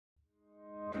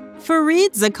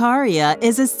Fareed Zakaria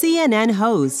is a CNN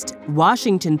host,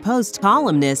 Washington Post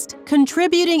columnist,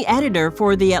 contributing editor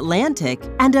for The Atlantic,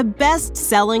 and a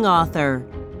best-selling author.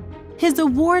 His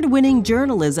award-winning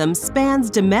journalism spans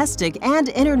domestic and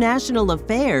international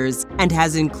affairs and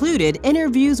has included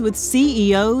interviews with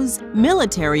CEOs,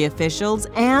 military officials,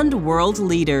 and world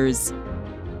leaders.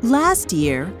 Last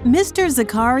year, Mr.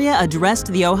 Zakaria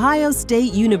addressed the Ohio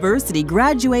State University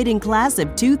graduating class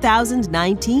of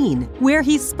 2019, where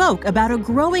he spoke about a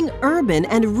growing urban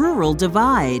and rural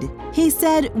divide. He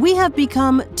said, "We have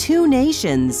become two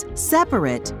nations,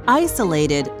 separate,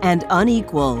 isolated, and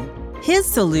unequal." His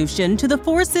solution to the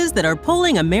forces that are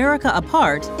pulling America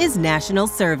apart is national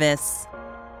service.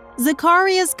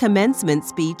 Zakaria's commencement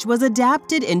speech was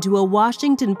adapted into a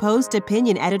Washington Post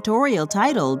opinion editorial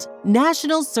titled,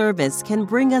 "National Service Can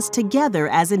Bring Us Together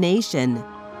as a Nation,"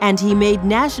 and he made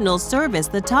national service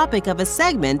the topic of a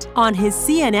segment on his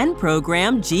CNN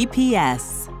program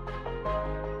GPS.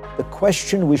 The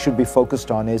question we should be focused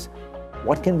on is,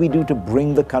 what can we do to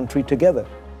bring the country together?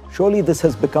 Surely this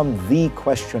has become the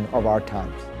question of our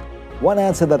times. One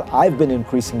answer that I've been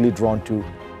increasingly drawn to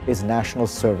is national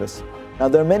service. Now,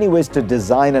 there are many ways to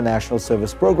design a national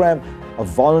service program. A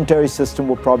voluntary system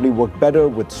will probably work better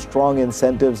with strong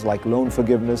incentives like loan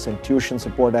forgiveness and tuition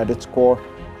support at its core.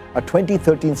 A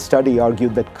 2013 study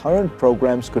argued that current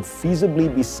programs could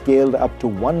feasibly be scaled up to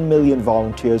 1 million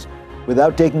volunteers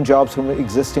without taking jobs from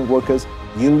existing workers,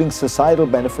 yielding societal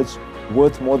benefits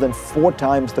worth more than 4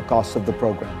 times the cost of the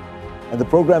program. And the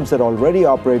programs that already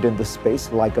operate in this space,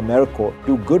 like AmeriCorps,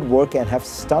 do good work and have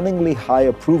stunningly high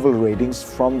approval ratings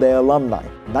from their alumni.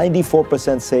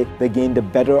 94% say they gained a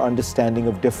better understanding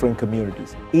of different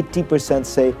communities. 80%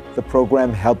 say the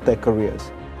program helped their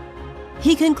careers.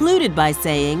 He concluded by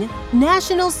saying,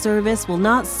 "National service will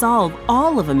not solve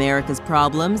all of America's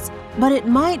problems, but it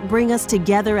might bring us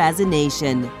together as a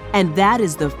nation, and that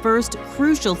is the first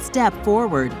crucial step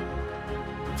forward."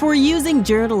 For using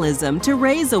journalism to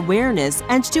raise awareness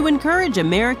and to encourage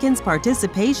Americans'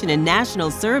 participation in national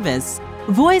service,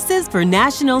 Voices for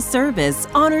National Service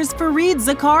honors Fareed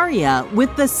Zakaria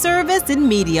with the Service in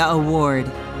Media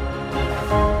Award.